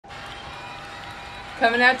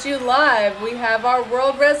Coming at you live. We have our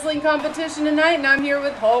World Wrestling competition tonight, and I'm here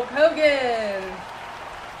with Hulk Hogan.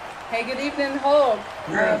 Hey, good evening, Hulk.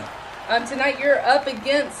 Tonight you're up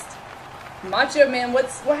against Macho Man. What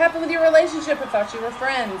happened with your relationship? I thought you were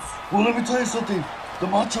friends. Well, let me tell you something. The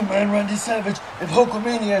Macho Man, Randy Savage, and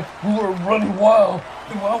Hulkamania, we were running wild.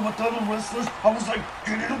 And while with the other wrestlers, I was like,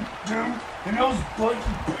 get him, dude. And I was like,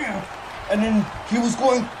 bam. And then he was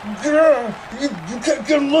going, yeah, you can't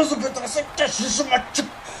get Elizabeth. I was like, yeah, she's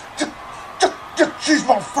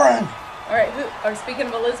my friend. All right, speaking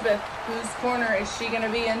of Elizabeth, whose corner is she going to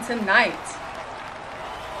be in tonight?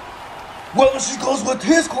 Well, if she goes with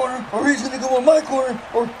his corner, or he's going to go with my corner,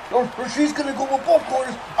 or she's going to go with both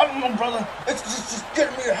corners, I don't know, brother. It's just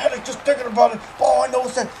getting me a headache just thinking about it. All I know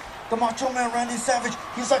is that the Macho Man, Randy Savage,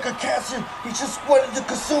 he's like a cancer. He's just ready to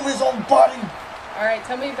consume his own body. All right,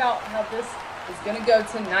 tell me about how this is going to go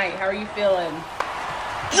tonight. How are you feeling?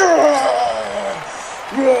 Yeah,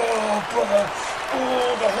 brother.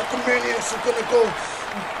 Oh, the Hulkamaniacs are going to go.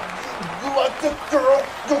 You like this girl?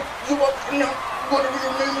 You like, whatever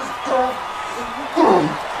your name is, girl.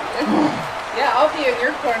 Yeah, I'll be in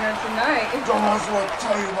your corner tonight. Don't ask what I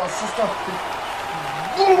tell you, my sister.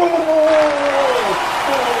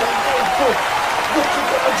 What you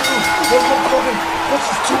gotta do? This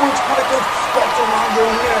is 2 inch breakers. Spots around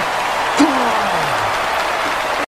your neck.